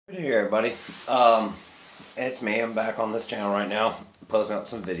Hey everybody, it's me. I'm back on this channel right now, posting up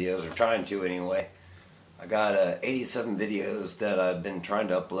some videos, or trying to anyway. I got 87 videos that I've been trying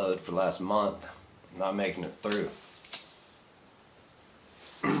to upload for the last month, not making it through.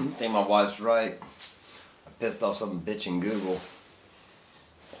 I think my wife's right. I pissed off some bitch in Google.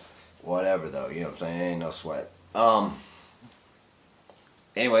 Whatever though, you know what I'm saying, ain't no sweat.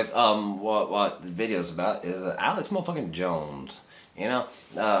 Anyways, what the video's about is Alex motherfucking Jones. You know,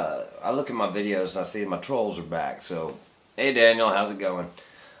 I look at my videos and I see my trolls are back. So, hey Daniel, how's it going?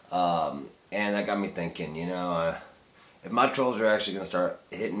 And that got me thinking, you know, if my trolls are actually going to start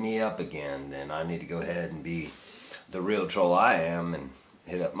hitting me up again, then I need to go ahead and be the real troll I am and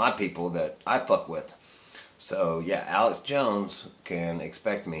hit up my people that I fuck with. So, yeah, Alex Jones can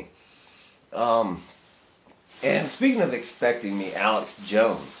expect me. And speaking of expecting me, Alex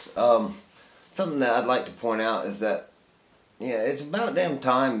Jones, something that I'd like to point out is that, yeah, it's about damn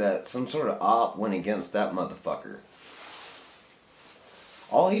time that some sort of op went against that motherfucker.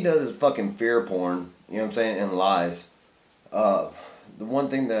 All he does is fucking fear porn, you know what I'm saying, and lies. The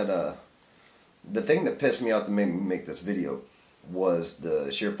thing that pissed me off that made me make this video was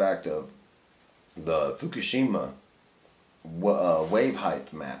the sheer fact of the Fukushima wave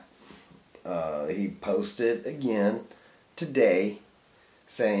height map. He posted again today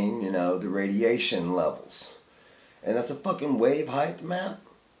saying, you know, the radiation levels. And that's a fucking wave height map.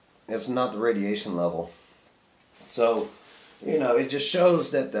 It's not the radiation level. So, you know, it just shows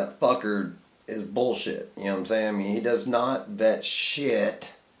that that fucker is bullshit. You know what I'm saying? I mean, he does not vet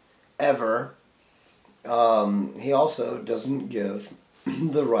shit ever. He also doesn't give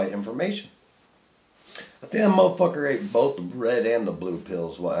the right information. I think that motherfucker ate both the red and the blue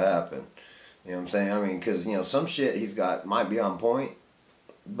pills. What happened? You know what I'm saying? I mean, because, you know, some shit he's got might be on point,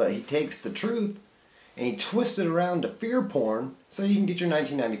 but he takes the truth and he twists it around to fear porn so you can get your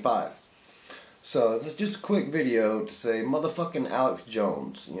 1995. So, this is just a quick video to say motherfucking Alex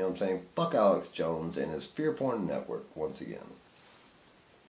Jones. You know what I'm saying? Fuck Alex Jones and his fear porn network once again.